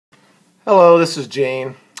Hello, this is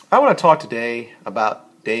Gene. I want to talk today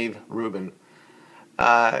about Dave Rubin.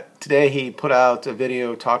 Today he put out a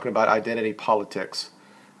video talking about identity politics.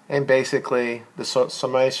 And basically, the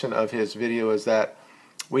summation of his video is that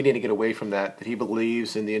we need to get away from that he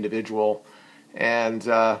believes in the individual. And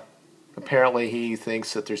apparently he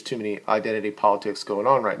thinks that there's too many identity politics going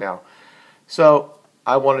on right now. So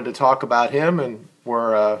I wanted to talk about him and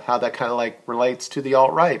how that kind of like relates to the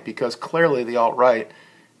alt-right, because clearly the alt-right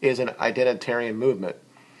is an identitarian movement.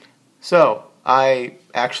 So I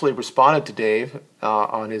actually responded to Dave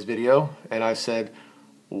on his video, and I said,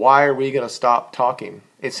 why are we going to stop talking?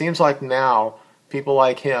 It seems like now people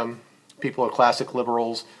like him, people are classic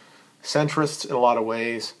liberals, centrists in a lot of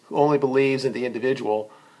ways, who only believes in the individual,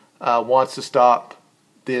 wants to stop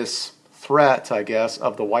this threat, I guess,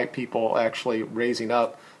 of the white people actually raising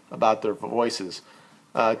up about their voices,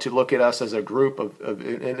 to look at us as a group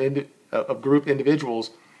of group individuals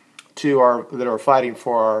that are fighting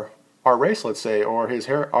for our race, let's say, or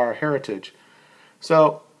our heritage.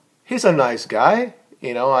 So he's a nice guy.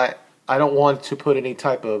 I don't want to put any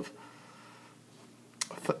type of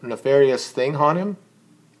nefarious thing on him.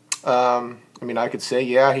 I could say,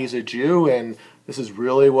 yeah, he's a Jew, and this is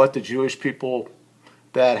really what the Jewish people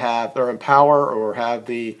that are in power or have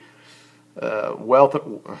the wealth,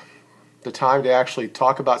 the time to actually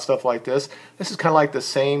talk about stuff like this. This is kind of like the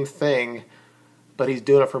same thing, but he's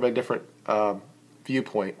doing it from a different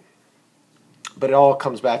viewpoint. But it all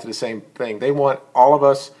comes back to the same thing. They want all of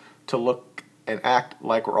us to look and act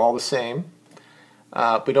like we're all the same.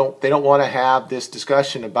 They don't want to have this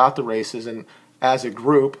discussion about the races and as a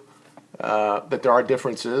group that there are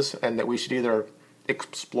differences and that we should either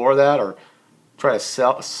explore that or try to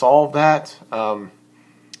solve that.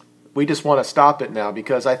 We just want to stop it now,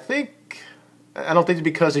 because I don't think it's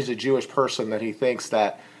because he's a Jewish person that he thinks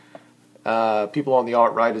that people on the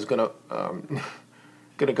alt-right is going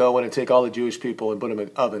to go in and take all the Jewish people and put them in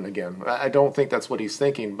an oven again. I don't think that's what he's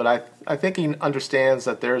thinking, but I think he understands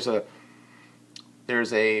that there's a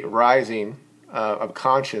rising of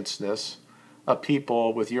consciousness of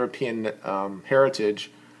people with European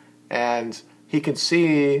heritage, and he can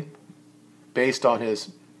see, based on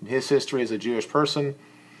his history as a Jewish person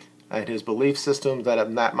and his belief system,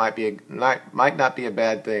 that might not be a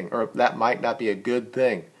bad thing, or that might not be a good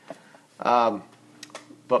thing.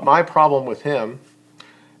 But my problem with him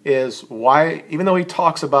is why, even though he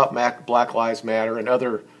talks about Black Lives Matter and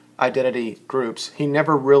other identity groups, he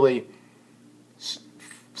never really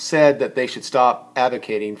said that they should stop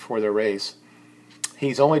advocating for their race.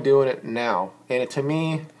 He's only doing it now. And to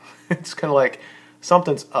me, it's kind of like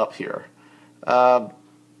something's up here.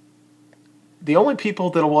 The only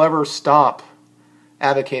people that will ever stop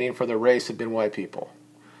advocating for their race have been white people.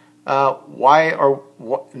 Now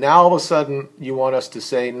all of a sudden you want us to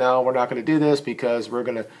say, no, we're not going to do this because we're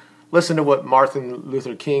going to listen to what Martin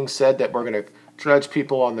Luther King said, that we're going to judge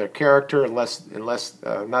people on their character unless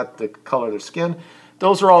not the color of their skin.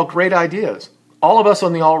 Those are all great ideas. All of us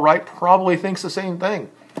on the alt-right probably thinks the same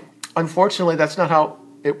thing. Unfortunately, that's not how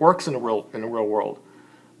it works in the real world.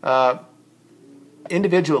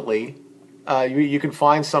 Individually, you can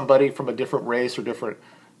find somebody from a different race or different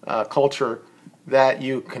culture that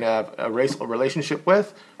you can have a relationship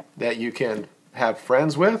with, that you can have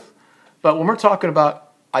friends with. But when we're talking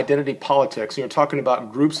about identity politics, you're talking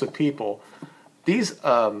about groups of people, these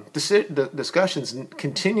discussions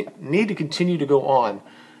need to continue to go on.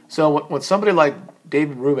 So when somebody like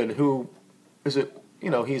Dave Rubin, who is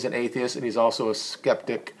he's an atheist and he's also a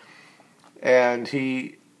skeptic, and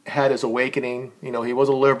he had his awakening. He was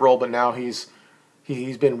a liberal, but now he's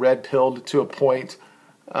been red-pilled to a point.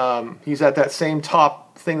 He's at that same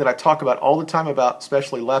top thing that I talk about all the time about,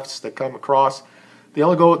 especially lefts that come across. They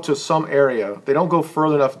only go to some area. They don't go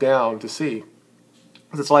further enough down to see.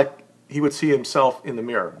 It's like he would see himself in the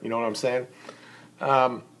mirror. You know what I'm saying?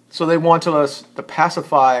 So they want us to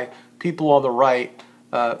pacify people on the right,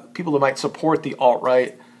 people that might support the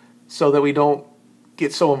alt-right, so that we don't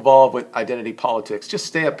get so involved with identity politics. Just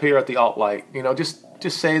stay up here at the alt-right.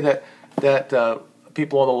 Just say that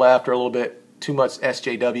people on the left are a little bit too much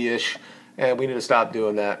SJW-ish, and we need to stop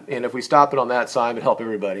doing that. And if we stop it on that side, it'll help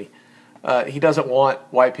everybody. He doesn't want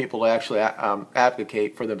white people to actually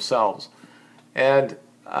advocate for themselves. And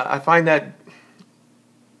I find that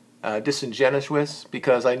disingenuous,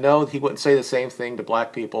 because I know he wouldn't say the same thing to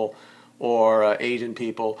black people or Asian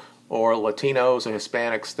people or Latinos or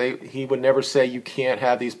Hispanics. He would never say you can't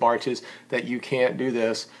have these marches, that you can't do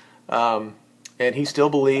this. And he still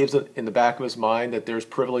believes in the back of his mind that there's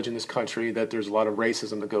privilege in this country, that there's a lot of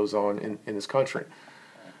racism that goes on in this country.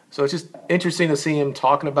 So it's just interesting to see him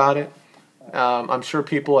talking about it. I'm sure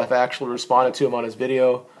people have actually responded to him on his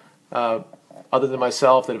video, other than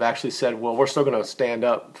myself, that have actually said, well, we're still going to stand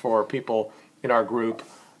up for people in our group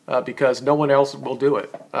because no one else will do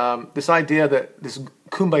it. This idea that this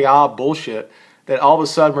kumbaya bullshit, that all of a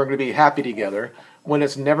sudden we're going to be happy together, when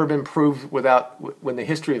it's never been proved when the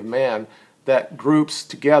history of man, that groups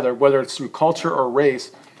together, whether it's through culture or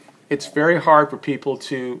race, it's very hard for people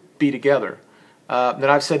to be together. And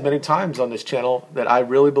I've said many times on this channel that I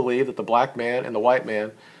really believe that the black man and the white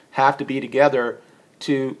man have to be together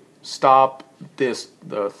to stop the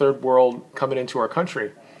third world coming into our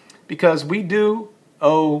country. Because we do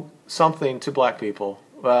owe something to black people.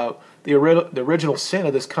 The original sin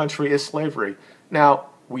of this country is slavery. Now,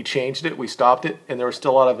 we changed it, we stopped it, and there were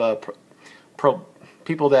still a lot of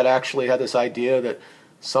people that actually had this idea that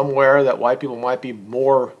somewhere that white people might be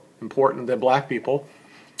more important than black people.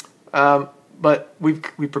 But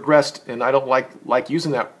we've progressed, and I don't like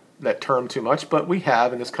using that term too much, but we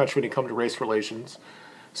have in this country when it comes to race relations.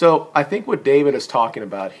 So I think what David is talking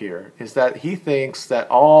about here is that he thinks that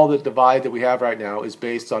all the divide that we have right now is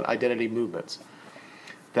based on identity movements.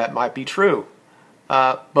 That might be true.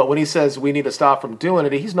 But when he says we need to stop from doing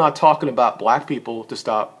it, he's not talking about black people to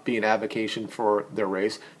stop being advocating for their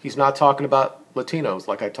race. He's not talking about Latinos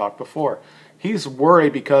like I talked before. He's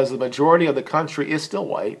worried because the majority of the country is still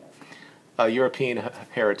white, European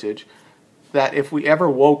heritage, that if we ever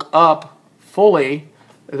woke up fully,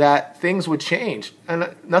 that things would change.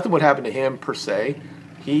 And nothing would happen to him per se.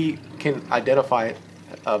 He can identify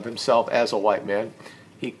of himself as a white man.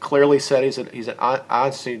 He clearly said he's an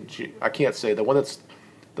I can't say the one that's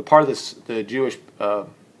the part of the Jewish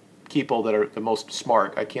people that are the most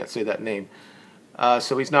smart. I can't say that name.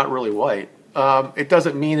 So he's not really white. It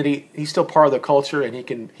doesn't mean that he's still part of the culture,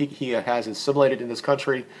 and he has assimilated in this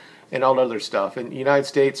country and all other stuff. In the United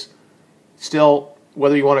States, still,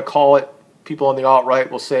 whether you want to call it, people on the alt-right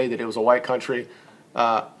will say that it was a white country.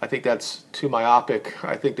 I think that's too myopic.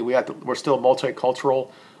 I think that we're still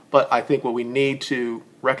multicultural, but I think what we need to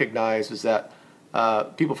recognize is that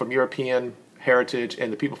people from European heritage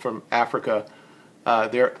and the people from Africa,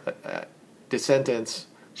 their descendants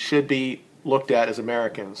should be looked at as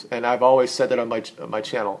Americans. And I've always said that on my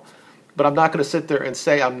channel. But I'm not going to sit there and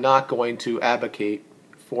say I'm not going to advocate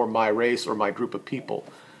for my race or my group of people.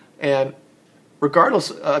 And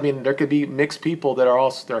regardless, I mean, there could be mixed people that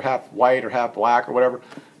are they're half white or half black or whatever.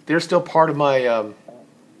 They're still part of my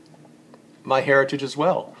my heritage as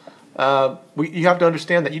well. You have to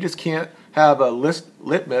understand that you just can't have a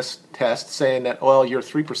litmus test saying that, well, you're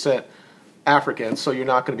 3% African, so you're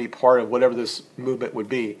not going to be part of whatever this movement would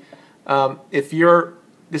be. It's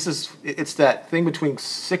that thing between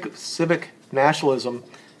civic nationalism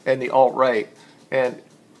and the alt-right, and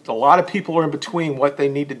a lot of people are in between what they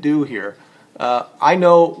need to do here. I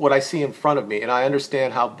know what I see in front of me, and I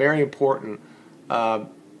understand how very important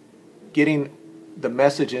getting the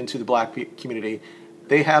message into the black community.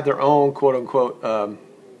 They have their own quote-unquote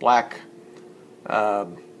black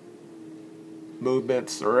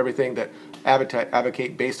movements or everything that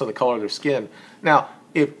advocate based on the color of their skin. Now,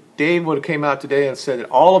 if Dave would have came out today and said that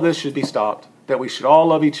all of this should be stopped, that we should all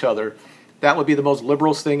love each other, that would be the most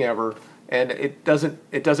liberalist thing ever, and it doesn't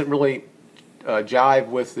really jive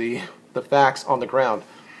with the facts on the ground.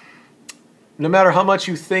 No matter how much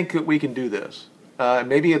you think that we can do this,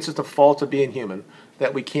 maybe it's just a fault of being human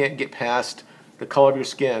that we can't get past the color of your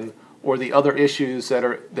skin or the other issues that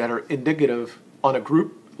are indicative on a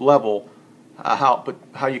group level,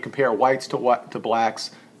 how you compare whites to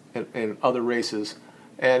blacks and other races,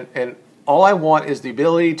 and all I want is the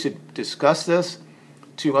ability to discuss this,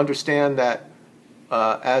 to understand that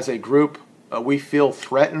as a group we feel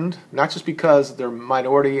threatened, not just because they're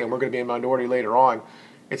minority and we're going to be a minority later on.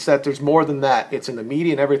 It's that there's more than that. It's in the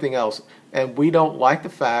media and everything else, and we don't like the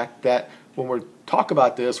fact that when we talk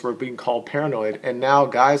about this, we're being called paranoid. And now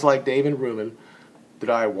guys like Dave Rubin, that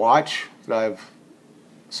I watch, that I've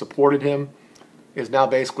supported him, is now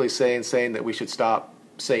basically saying that we should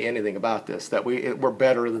say anything about this, that we're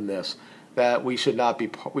better than this, that we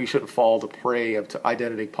shouldn't fall the prey of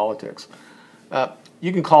identity politics.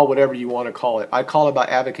 You can call whatever you want to call it. I call it about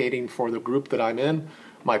advocating for the group that I'm in,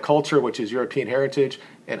 my culture, which is European heritage,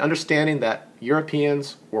 and understanding that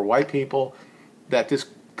Europeans were white people, that this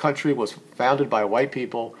country was founded by white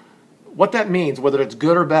people. What that means, whether it's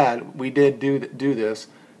good or bad, we did do this,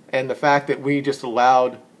 and the fact that we just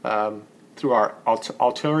allowed, through our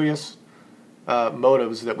ulterior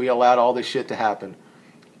motives, that we allowed all this shit to happen.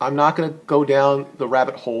 I'm not going to go down the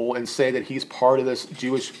rabbit hole and say that he's part of this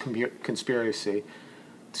Jewish conspiracy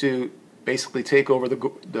to basically take over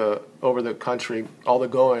the country. All the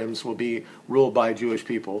goyim will be ruled by Jewish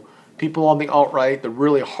people. people on the alt-right, the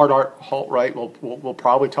really hard alt-right, will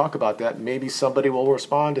probably talk about that. Maybe somebody will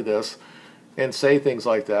respond to this and say things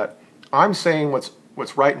like that. I'm saying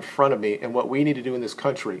what's right in front of me and what we need to do in this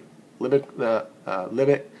country.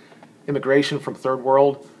 Limit immigration from third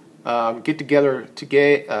world. Get together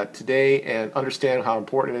today and understand how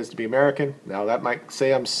important it is to be American. Now that might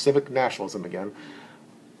say I'm civic nationalism again.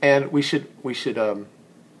 And we should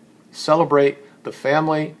celebrate the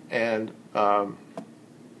family, and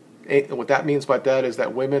what that means by that is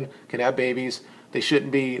that women can have babies. They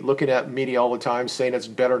shouldn't be looking at media all the time saying it's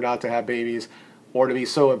better not to have babies, or to be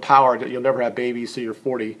so empowered that you'll never have babies till you're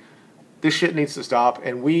 40. This shit needs to stop,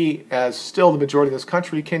 and we, as still the majority of this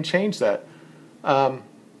country, can change that.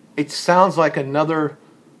 It sounds like another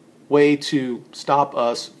way to stop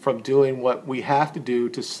us from doing what we have to do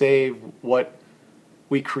to save what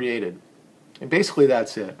we created. And basically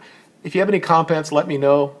that's it. If you have any comments, let me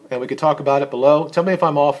know, and we could talk about it below. Tell me if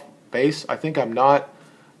I'm off base. I think I'm not.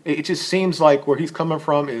 It just seems like where he's coming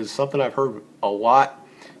from is something I've heard a lot.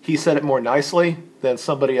 He said it more nicely than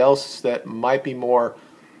somebody else that might be more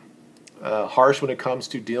harsh when it comes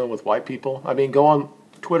to dealing with white people. I mean, go on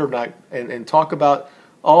Twitter and talk about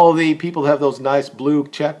all the people that have those nice blue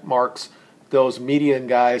check marks, those median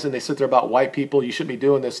guys, and they sit there about white people, you shouldn't be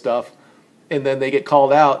doing this stuff. And then they get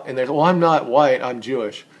called out, and they're, well, I'm not white, I'm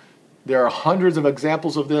Jewish. There are hundreds of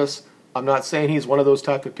examples of this. I'm not saying he's one of those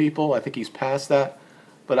type of people. I think he's past that.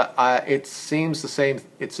 But it seems the same.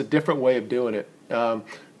 It's a different way of doing it.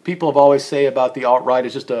 People have always say about the alt-right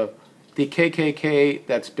is just the KKK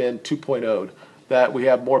that's been 2.0'd. That we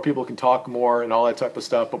have more people can talk more and all that type of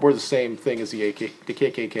stuff, but we're the same thing as the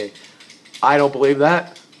KKK. I don't believe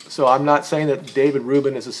that. So I'm not saying that David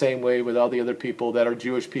Rubin is the same way with all the other people that are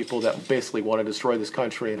Jewish people that basically want to destroy this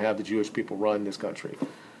country and have the Jewish people run this country.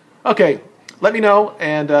 Okay, let me know,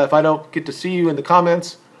 and if I don't get to see you in the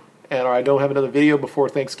comments, or I don't have another video before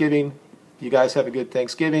Thanksgiving, you guys have a good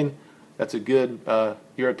Thanksgiving. That's a good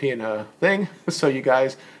European thing. So you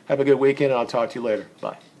guys have a good weekend, and I'll talk to you later.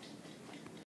 Bye.